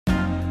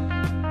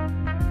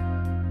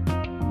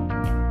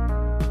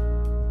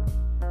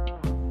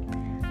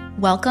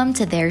Welcome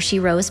to There She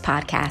Rose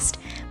podcast.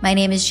 My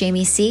name is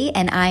Jamie C.,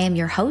 and I am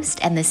your host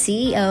and the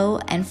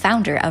CEO and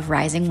founder of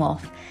Rising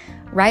Wolf.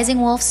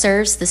 Rising Wolf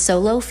serves the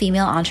solo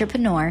female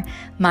entrepreneur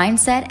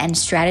mindset and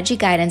strategy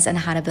guidance on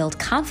how to build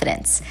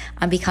confidence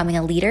on becoming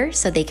a leader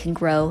so they can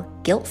grow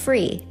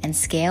guilt-free and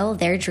scale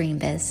their dream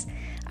biz.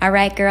 All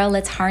right, girl,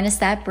 let's harness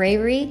that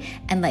bravery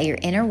and let your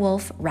inner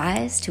wolf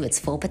rise to its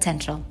full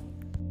potential.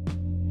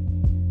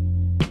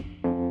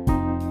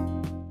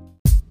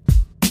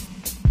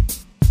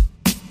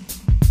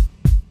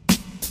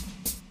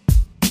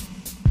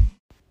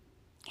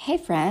 Hey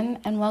friend,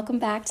 and welcome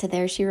back to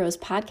There She Rose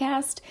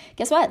podcast.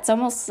 Guess what? It's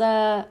almost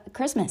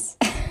Christmas.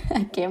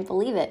 I can't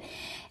believe it.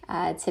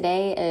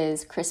 Today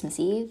is Christmas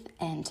Eve,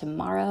 and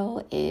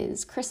tomorrow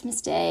is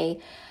Christmas Day.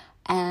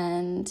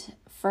 And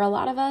for a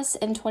lot of us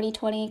in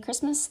 2020,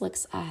 Christmas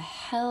looks a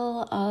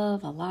hell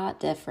of a lot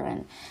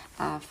different.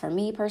 For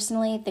me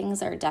personally,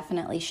 things are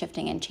definitely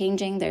shifting and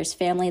changing. There's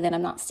family that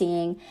I'm not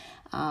seeing.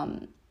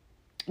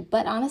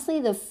 But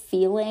honestly, the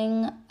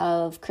feeling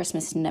of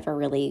Christmas never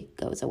really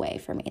goes away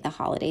for me. The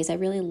holidays, I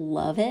really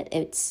love it.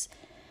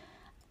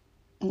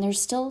 And there's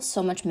still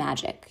so much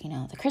magic,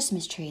 the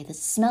Christmas tree, the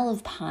smell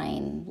of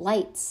pine,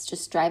 lights,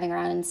 just driving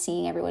around and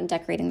seeing everyone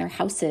decorating their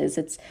houses.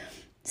 It's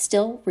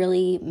still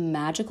really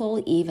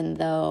magical, even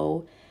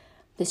though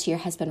this year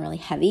has been really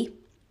heavy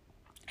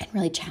and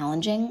really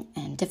challenging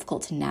and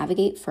difficult to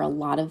navigate for a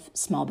lot of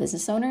small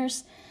business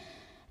owners.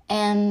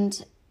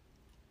 And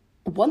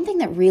one thing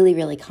that really,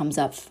 really comes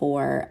up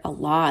for a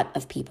lot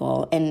of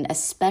people, and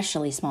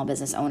especially small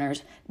business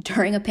owners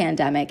during a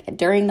pandemic,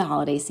 during the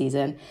holiday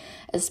season,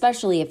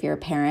 especially if you're a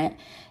parent,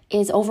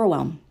 is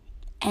overwhelm.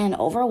 And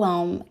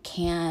overwhelm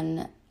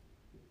can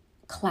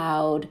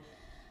cloud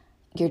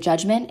your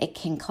judgment. It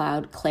can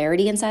cloud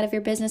clarity inside of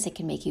your business. It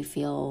can make you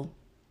feel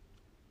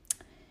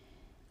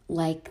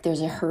like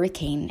there's a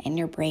hurricane in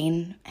your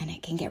brain, and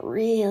it can get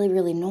really,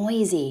 really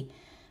noisy,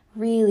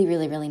 really,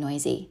 really, really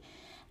noisy.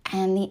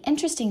 And the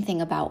interesting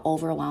thing about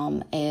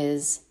overwhelm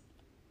is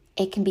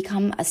it can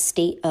become a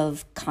state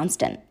of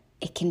constant.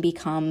 It can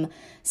become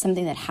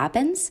something that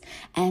happens,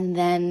 and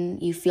then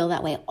you feel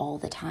that way all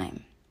the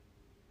time.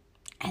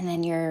 And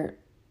then you're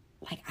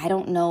like, I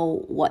don't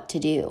know what to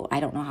do. I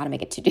don't know how to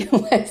make a to-do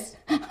list.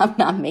 I'm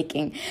not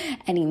making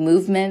any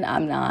movement.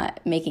 I'm not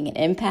making an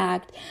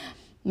impact.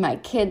 My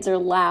kids are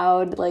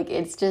loud.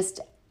 It's just,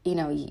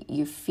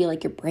 you feel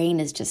like your brain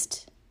is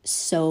just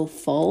so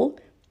full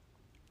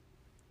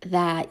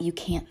that you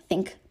can't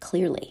think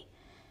clearly.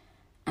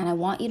 And I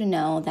want you to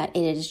know that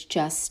it is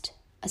just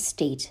a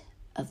state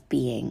of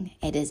being.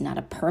 It is not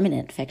a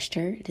permanent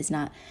fixture. It is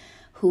not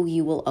who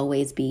you will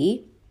always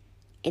be.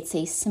 It's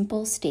a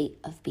simple state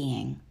of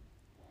being.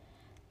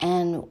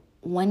 And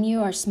when you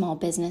are a small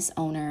business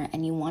owner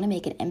and you want to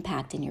make an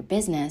impact in your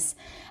business,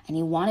 and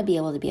you want to be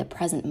able to be a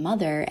present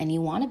mother, and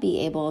you want to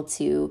be able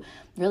to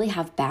really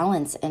have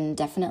balance and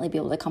definitely be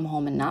able to come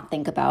home and not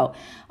think about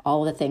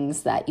all the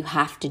things that you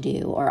have to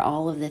do, or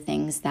all of the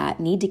things that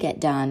need to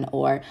get done,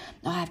 or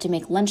I have to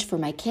make lunch for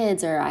my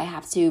kids, or I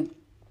have to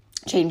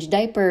change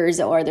diapers,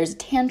 or there's a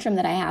tantrum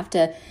that I have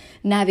to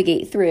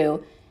navigate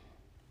through.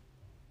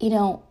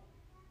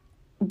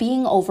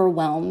 Being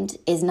overwhelmed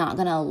is not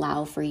going to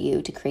allow for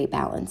you to create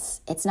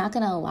balance. It's not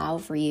going to allow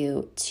for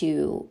you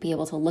to be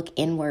able to look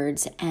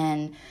inwards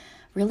and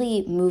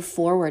really move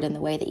forward in the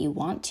way that you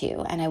want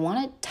to. And I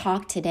want to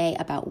talk today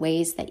about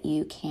ways that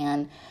you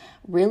can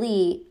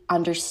really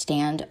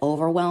understand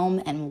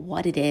overwhelm and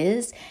what it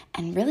is,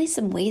 and really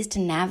some ways to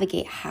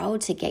navigate how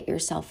to get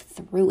yourself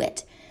through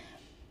it.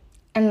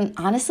 And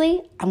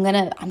honestly,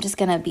 I'm just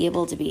gonna be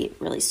able to be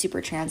really super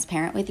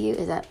transparent with you,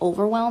 is that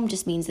overwhelm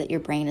just means that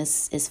your brain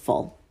is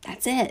full.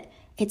 That's it.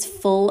 It's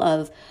full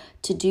of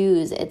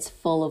to-dos. It's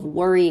full of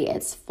worry.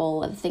 It's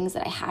full of things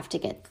that I have to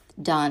get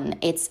done.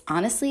 It's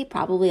honestly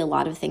probably a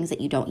lot of things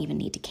that you don't even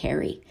need to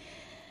carry.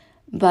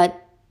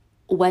 But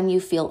when you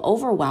feel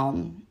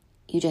overwhelmed,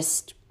 you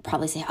just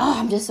probably say, oh,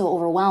 I'm just so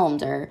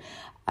overwhelmed,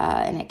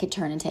 and it can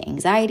turn into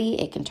anxiety.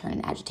 It can turn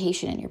into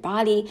agitation in your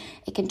body.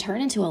 It can turn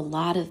into a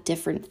lot of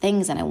different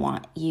things. And I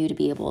want you to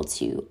be able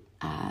to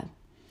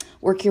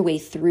work your way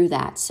through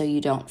that so you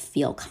don't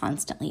feel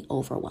constantly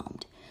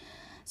overwhelmed.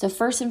 So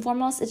first and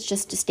foremost, it's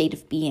just a state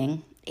of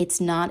being. It's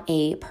not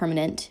a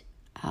permanent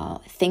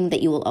thing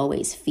that you will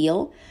always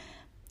feel.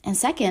 And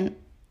second,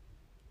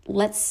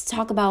 let's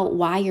talk about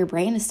why your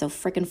brain is so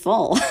freaking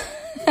full.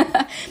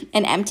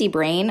 An empty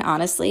brain,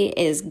 honestly,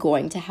 is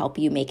going to help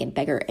you make a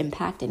bigger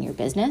impact in your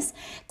business.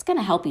 It's going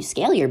to help you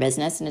scale your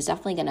business, and it's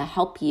definitely going to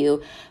help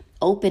you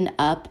open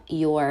up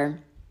your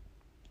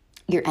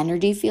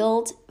energy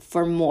field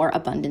for more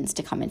abundance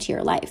to come into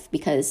your life,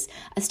 because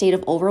a state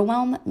of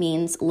overwhelm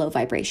means low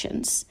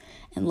vibrations.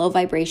 And low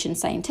vibration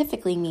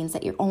scientifically means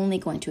that you're only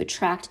going to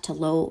attract to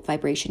low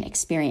vibration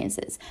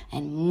experiences,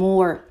 and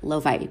more low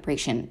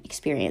vibration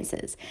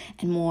experiences,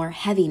 and more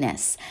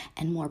heaviness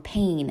and more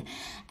pain.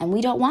 And we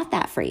don't want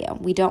that for you.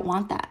 We don't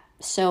want that.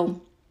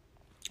 So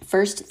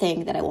first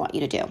thing that I want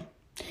you to do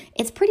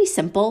It's pretty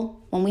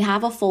simple. When we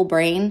have a full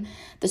brain,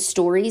 the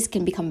stories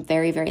can become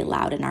very, very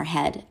loud in our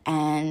head.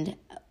 And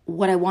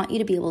what I want you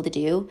to be able to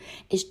do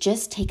is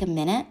just take a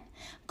minute,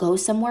 go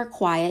somewhere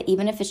quiet,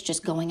 even if it's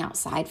just going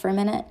outside for a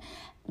minute.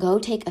 Go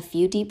take a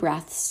few deep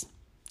breaths,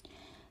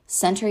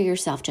 center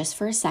yourself just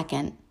for a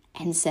second,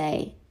 and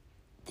say,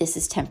 this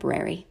is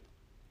temporary.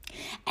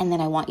 And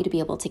then I want you to be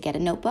able to get a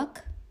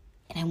notebook,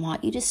 and I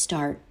want you to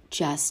start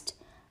just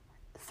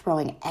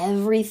throwing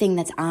everything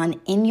that's on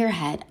in your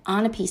head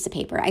on a piece of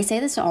paper. I say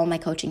this to all my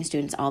coaching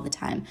students all the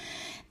time.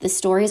 The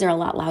stories are a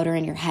lot louder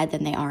in your head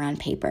than they are on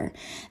paper.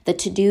 The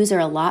to-dos are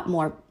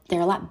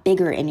they're a lot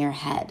bigger in your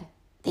head.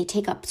 They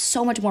take up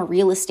so much more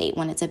real estate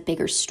when it's a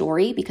bigger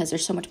story because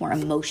there's so much more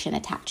emotion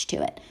attached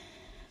to it.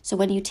 So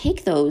when you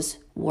take those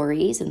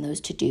worries and those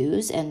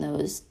to-dos and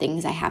those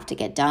things I have to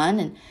get done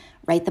and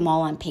write them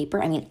all on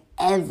paper, I mean,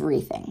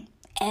 everything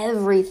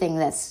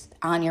that's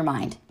on your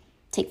mind,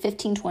 take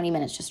 15, 20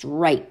 minutes, just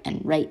write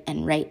and write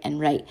and write and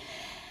write.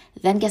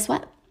 Then guess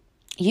what?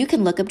 You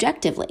can look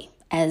objectively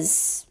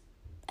as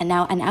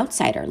now an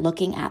outsider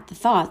looking at the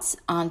thoughts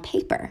on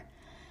paper.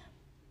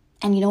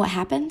 And you know what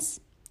happens?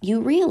 You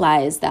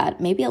realize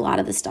that maybe a lot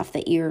of the stuff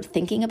that you're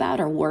thinking about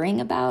or worrying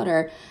about,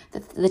 or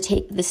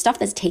the stuff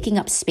that's taking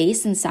up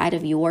space inside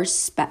of your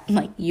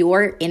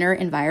your inner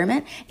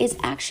environment, is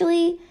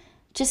actually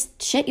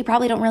just shit you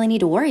probably don't really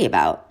need to worry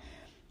about.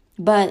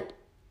 But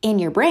in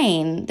your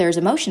brain, there's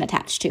emotion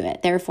attached to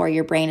it. Therefore,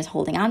 your brain is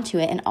holding on to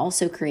it and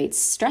also creates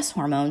stress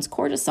hormones,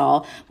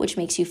 cortisol, which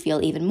makes you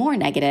feel even more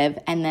negative,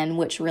 and then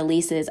which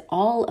releases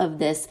all of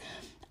this.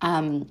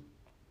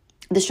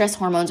 The stress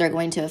hormones are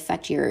going to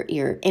affect your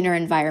inner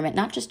environment,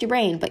 not just your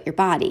brain, but your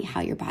body,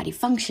 how your body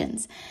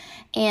functions.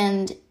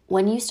 And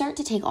when you start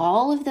to take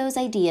all of those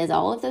ideas,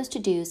 all of those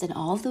to-dos, and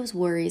all of those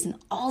worries, and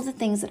all the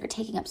things that are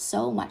taking up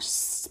so much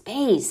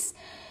space,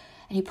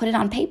 and you put it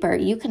on paper,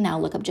 you can now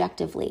look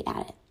objectively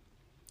at it.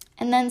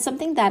 And then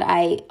something that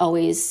I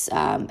always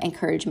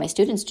encourage my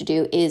students to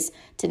do is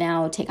to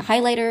now take a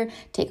highlighter,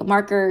 take a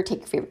marker, take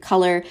your favorite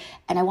color,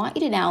 and I want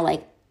you to now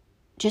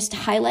just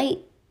highlight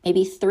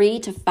maybe 3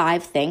 to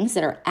 5 things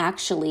that are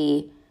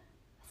actually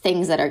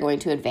things that are going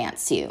to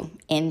advance you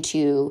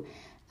into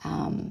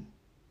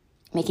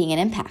making an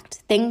impact.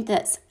 Thing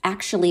that's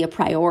actually a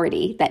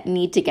priority that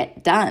need to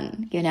get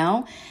done,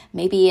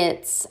 Maybe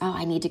it's,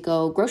 I need to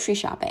go grocery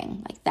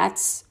shopping.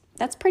 That's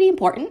pretty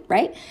important,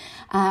 right?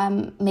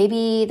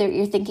 Maybe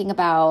you're thinking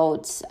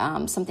about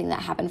something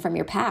that happened from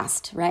your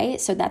past, right?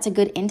 So that's a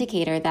good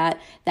indicator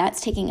that that's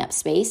taking up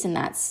space, and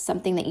that's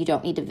something that you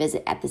don't need to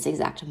visit at this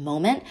exact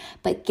moment,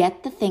 but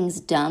get the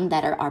things done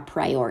that are our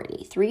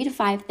priority. 3 to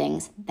 5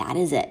 things, that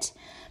is it.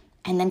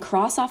 And then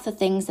cross off the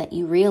things that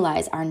you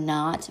realize are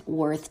not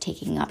worth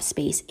taking up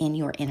space in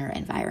your inner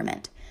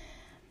environment.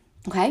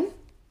 Okay?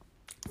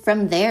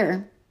 From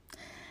there,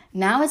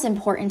 now it's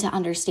important to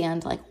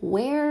understand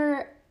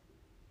where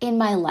in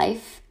my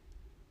life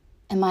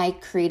am I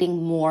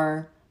creating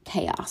more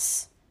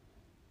chaos?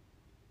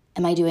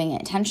 Am I doing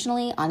it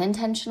intentionally,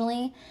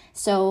 unintentionally?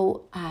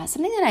 So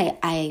something that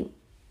I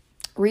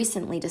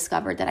recently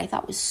discovered that I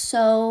thought was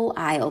so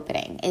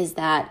eye-opening is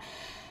that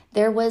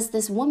there was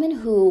this woman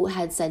who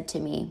had said to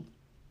me,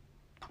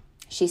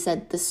 she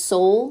said, the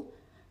soul,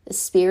 the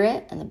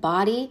spirit, and the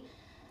body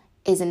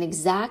is an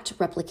exact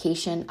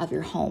replication of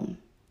your home.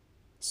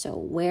 So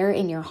where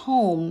in your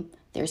home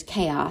there's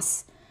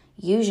chaos,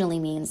 usually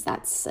means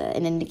that's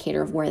an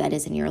indicator of where that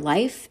is in your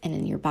life and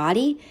in your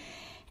body.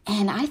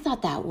 And I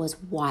thought that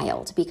was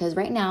wild because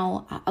right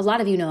now, a lot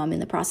of you know I'm in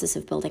the process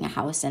of building a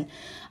house, and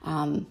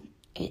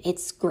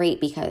it's great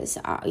because,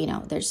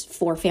 there's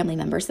 4 family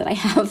members that I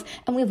have,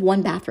 and we have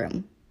 1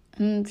 bathroom.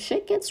 And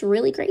shit gets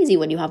really crazy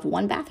when you have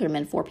 1 bathroom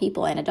and 4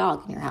 people and a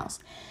dog in your house.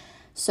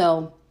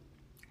 So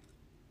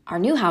our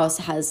new house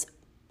has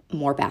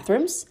more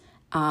bathrooms.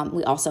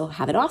 We also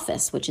have an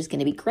office, which is going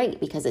to be great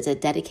because it's a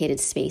dedicated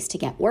space to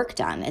get work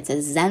done. It's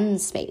a Zen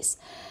space.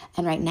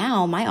 And right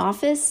now, my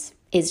office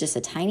is just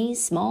a tiny,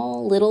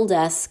 small, little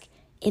desk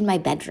in my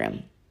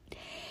bedroom.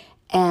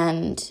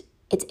 And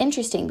it's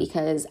interesting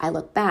because I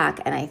look back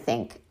and I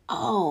think,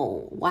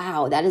 oh,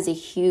 wow, that is a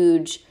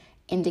huge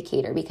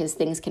indicator because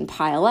things can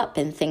pile up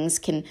and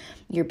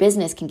your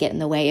business can get in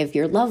the way of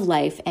your love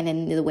life and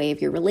in the way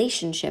of your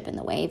relationship, in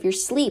the way of your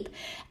sleep.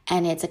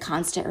 And it's a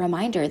constant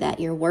reminder that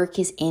your work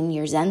is in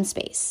your Zen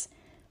space.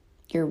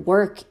 Your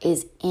work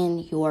is in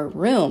your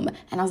room.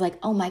 And I was like,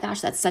 oh my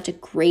gosh, that's such a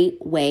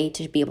great way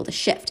to be able to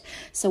shift.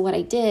 So what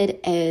I did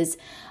is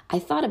I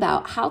thought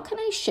about how can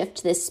I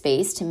shift this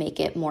space to make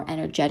it more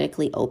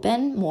energetically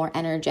open, more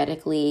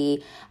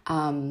energetically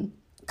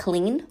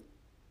clean,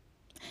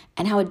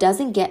 and how it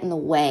doesn't get in the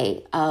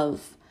way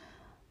of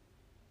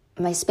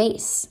my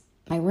space,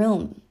 my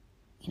room,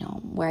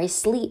 where I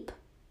sleep,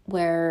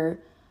 where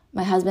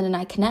my husband and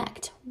I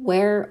connect.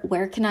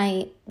 Where can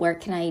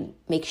I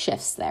make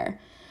shifts there?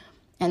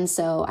 And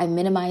so I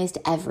minimized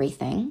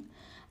everything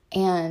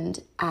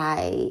and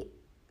I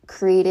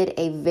created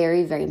a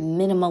very, very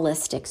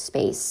minimalistic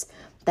space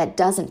that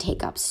doesn't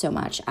take up so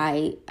much.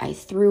 I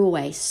threw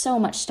away so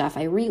much stuff.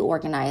 I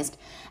reorganized,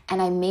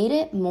 and I made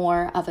it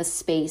more of a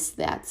space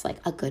that's like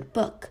a good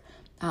book,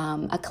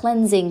 a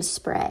cleansing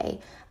spray,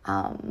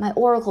 my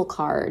oracle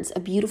cards, a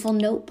beautiful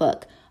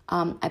notebook.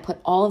 I put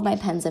all of my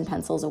pens and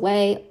pencils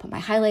away, put my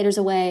highlighters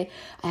away.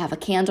 I have a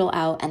candle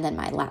out, and then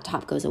my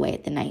laptop goes away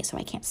at the night so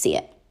I can't see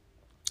it.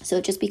 So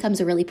it just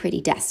becomes a really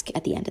pretty desk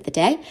at the end of the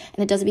day,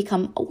 and it doesn't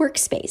become a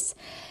workspace.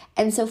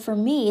 And so for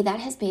me, that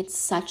has made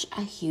such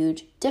a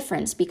huge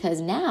difference, because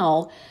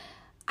now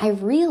I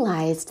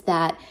realized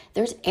that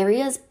there's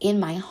areas in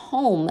my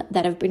home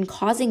that have been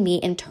causing me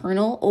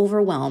internal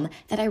overwhelm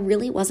that I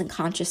really wasn't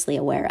consciously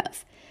aware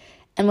of.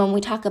 And when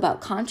we talk about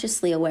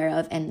consciously aware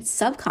of and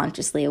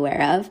subconsciously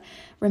aware of,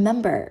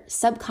 remember,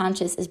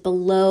 subconscious is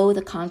below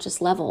the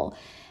conscious level.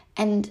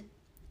 And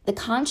the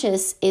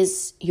conscious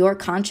is your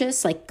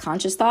conscious, like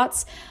conscious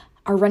thoughts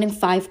are running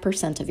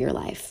 5% of your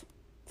life.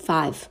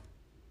 5.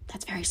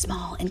 That's very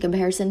small in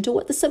comparison to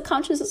what the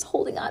subconscious is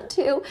holding on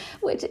to,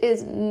 which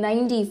is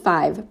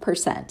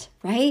 95%,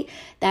 right?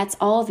 That's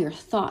all of your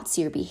thoughts,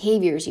 your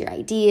behaviors, your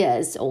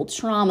ideas, old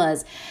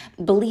traumas,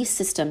 belief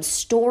systems,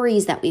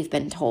 stories that we've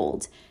been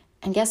told.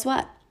 And guess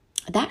what?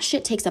 That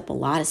shit takes up a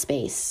lot of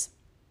space,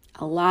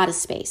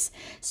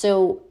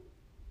 So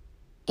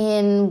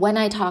when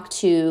I talk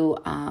to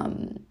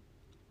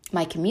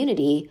my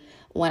community,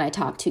 when I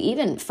talk to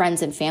even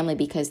friends and family,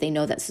 because they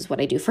know this is what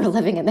I do for a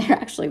living and they're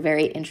actually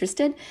very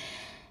interested,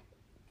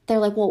 they're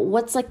like, well,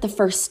 what's like the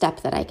first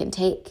step that I can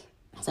take?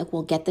 I was like,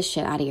 well, get the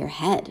shit out of your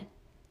head.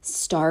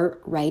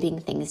 Start writing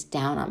things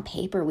down on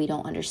paper. We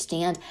don't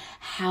understand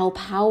how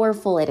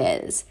powerful it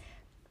is.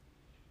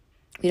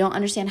 We don't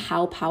understand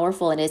how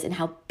powerful it is and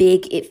how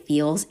big it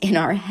feels in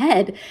our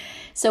head.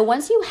 So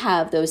once you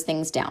have those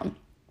things down,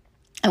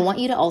 I want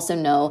you to also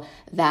know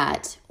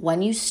that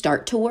when you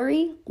start to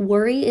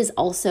worry is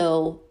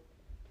also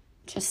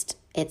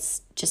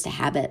it's just a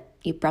habit.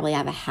 You probably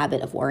have a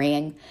habit of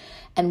worrying,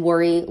 and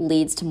worry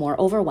leads to more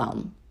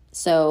overwhelm.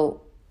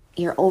 So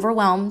you're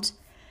overwhelmed.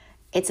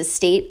 It's a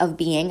state of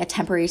being, a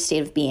temporary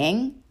state of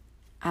being.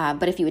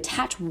 But if you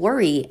attach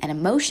worry and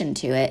emotion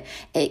to it,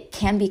 it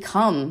can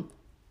become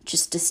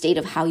just a state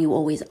of how you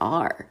always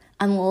are,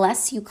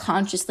 unless you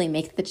consciously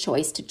make the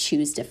choice to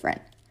choose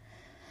different.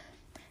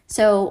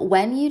 So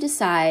when you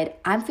decide,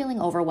 I'm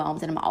feeling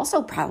overwhelmed, and I'm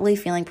also probably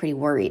feeling pretty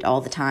worried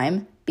all the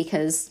time,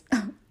 because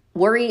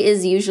worry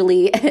is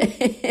usually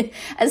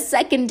a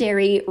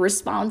secondary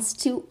response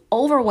to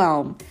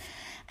overwhelm.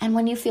 And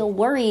when you feel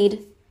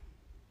worried,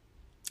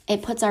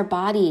 it puts our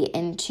body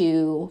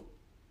into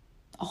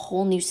a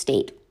whole new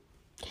state.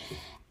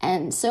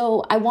 And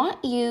so I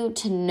want you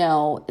to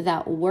know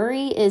that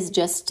worry is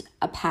just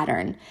a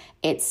pattern.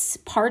 It's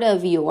part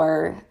of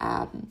your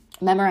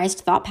memorized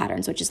thought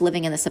patterns, which is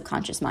living in the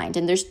subconscious mind.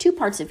 And there's two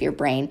parts of your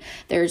brain.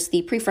 There's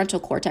the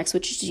prefrontal cortex,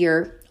 which is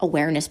your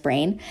awareness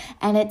brain.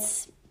 And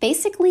it's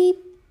basically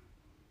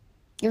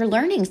your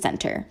learning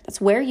center.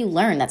 That's where you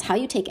learn. That's how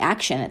you take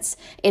action.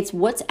 It's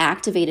what's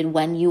activated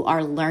when you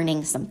are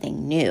learning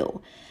something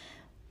new.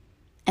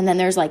 And then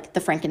there's like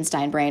the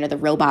Frankenstein brain or the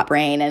robot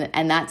brain,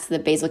 and that's the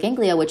basal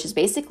ganglia, which is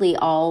basically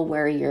all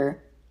where your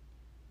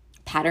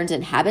patterns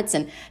and habits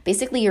and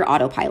basically your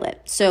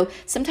autopilot. So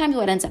sometimes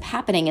what ends up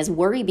happening is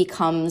worry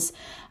becomes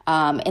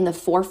in the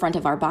forefront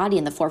of our body,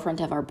 in the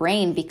forefront of our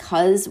brain,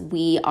 because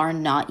we are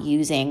not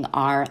using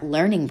our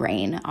learning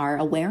brain, our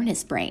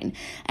awareness brain,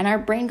 and our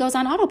brain goes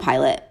on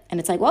autopilot. And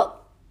it's like,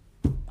 well,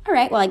 all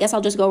right, well, I guess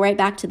I'll just go right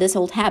back to this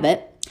old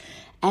habit.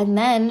 And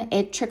then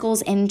it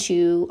trickles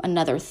into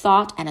another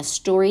thought and a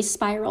story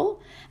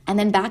spiral, and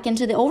then back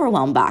into the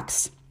overwhelm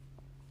box.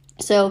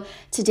 So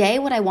today,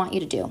 what I want you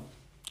to do,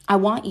 I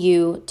want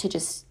you to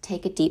just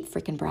take a deep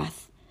freaking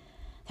breath.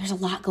 There's a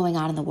lot going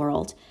on in the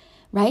world,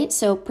 right?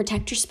 So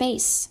protect your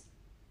space.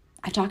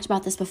 I've talked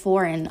about this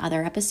before in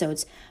other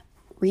episodes.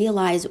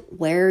 Realize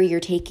where you're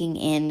taking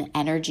in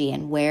energy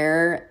and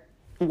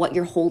what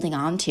you're holding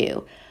on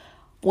to.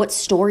 What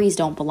stories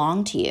don't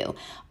belong to you,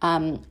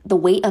 the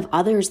weight of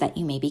others that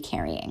you may be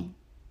carrying,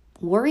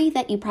 worry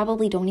that you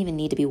probably don't even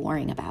need to be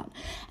worrying about.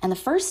 And the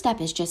first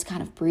step is just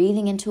kind of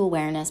breathing into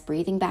awareness,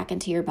 breathing back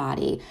into your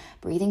body,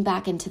 breathing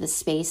back into the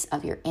space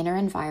of your inner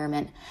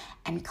environment,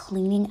 and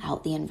cleaning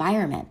out the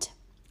environment.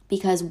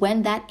 Because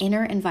when that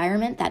inner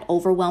environment, that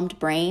overwhelmed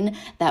brain,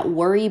 that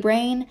worry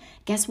brain,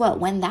 guess what?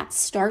 When that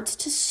starts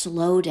to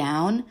slow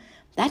down,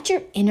 that's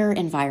your inner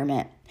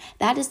environment.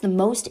 That is the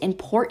most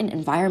important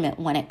environment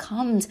when it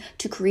comes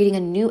to creating a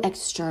new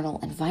external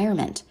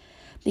environment.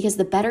 Because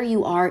the better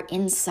you are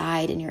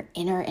inside in your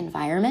inner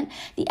environment,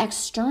 the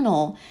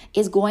external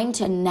is going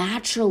to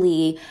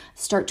naturally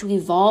start to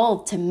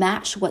evolve to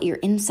match what your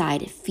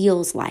inside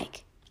feels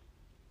like.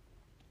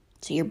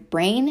 So your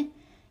brain,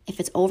 if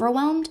it's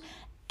overwhelmed,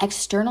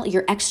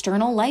 your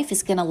external life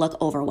is going to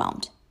look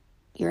overwhelmed.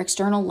 Your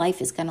external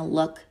life is going to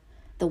look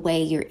the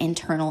way your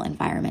internal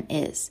environment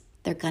is.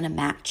 They're going to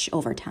match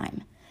over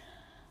time.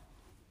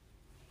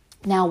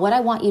 Now, what I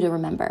want you to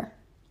remember,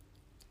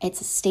 it's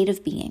a state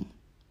of being.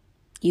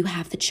 You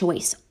have the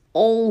choice.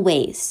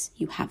 Always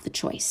you have the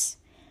choice.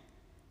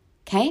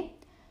 Okay?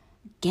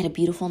 Get a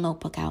beautiful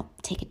notebook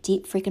out. Take a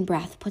deep freaking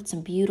breath. Put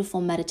some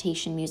beautiful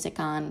meditation music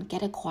on.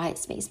 Get a quiet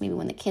space, maybe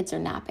when the kids are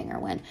napping or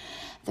when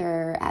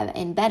they're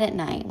in bed at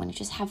night, when you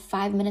just have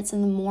 5 minutes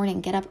in the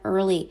morning. Get up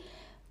early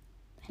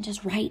and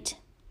just write.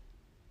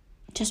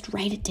 Just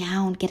write it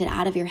down. Get it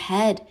out of your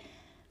head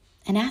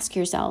and ask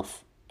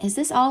yourself, is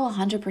this all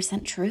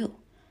 100% true?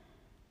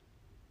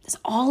 Does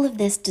all of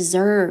this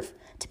deserve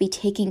to be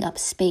taking up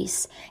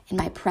space in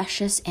my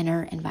precious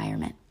inner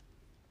environment?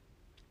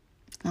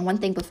 Now, one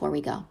thing before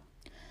we go.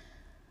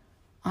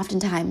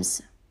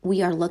 Oftentimes,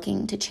 we are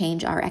looking to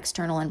change our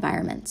external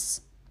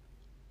environments,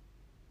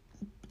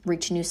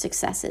 reach new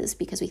successes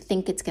because we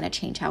think it's going to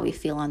change how we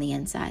feel on the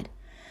inside.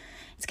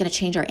 It's going to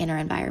change our inner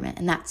environment,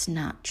 and that's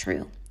not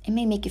true. It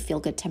may make you feel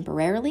good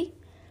temporarily,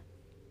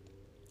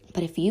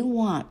 but if you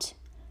want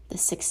the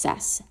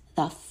success,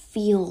 the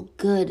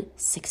feel-good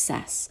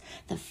success,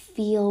 the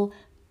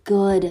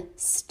feel-good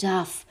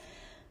stuff,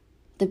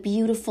 the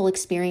beautiful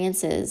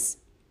experiences,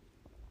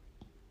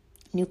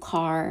 new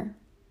car,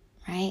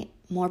 right?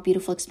 More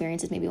beautiful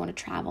experiences. Maybe you want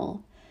to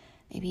travel.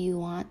 Maybe you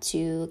want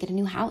to get a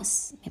new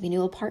house, maybe a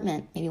new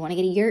apartment. Maybe you want to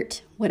get a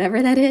yurt,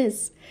 whatever that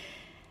is.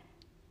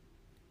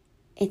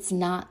 It's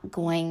not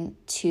going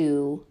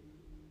to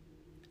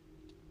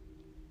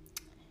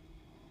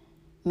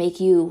make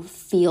you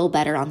feel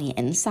better on the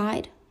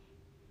inside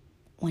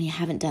when you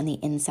haven't done the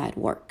inside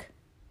work.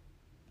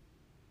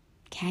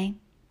 Okay?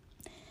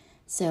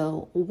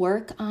 So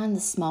work on the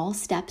small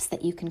steps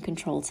that you can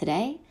control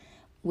today,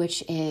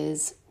 which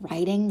is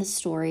writing the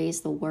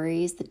stories, the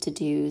worries, the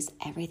to-dos,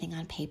 everything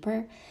on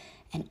paper,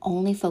 and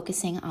only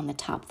focusing on the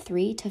top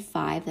 3 to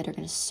 5 that are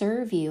going to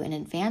serve you and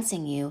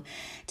advancing you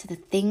to the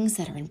things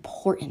that are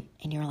important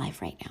in your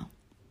life right now.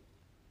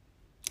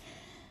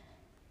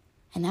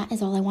 And that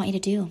is all I want you to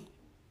do.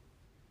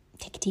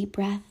 Take a deep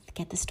breath,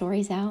 get the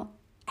stories out,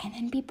 and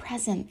then be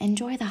present.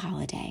 Enjoy the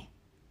holiday,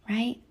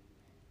 right?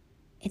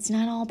 It's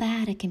not all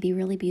bad. It can be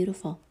really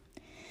beautiful.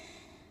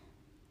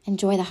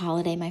 Enjoy the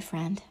holiday, my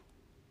friend.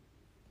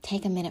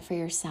 Take a minute for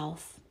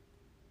yourself.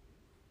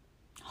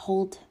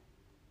 Hold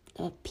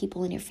the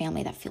people in your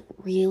family that feel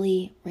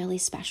really, really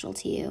special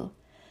to you.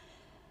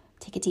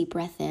 Take a deep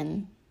breath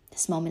in.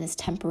 This moment is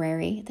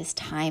temporary. This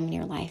time in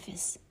your life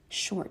is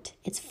short.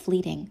 It's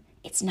fleeting.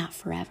 It's not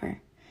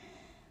forever.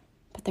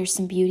 But there's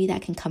some beauty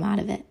that can come out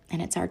of it,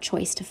 and it's our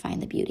choice to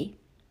find the beauty.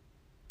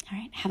 All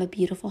right, have a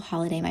beautiful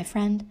holiday, my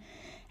friend.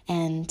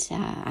 And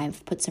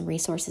I've put some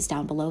resources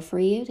down below for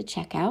you to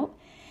check out.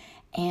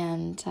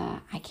 And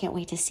I can't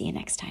wait to see you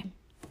next time.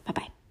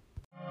 Bye-bye.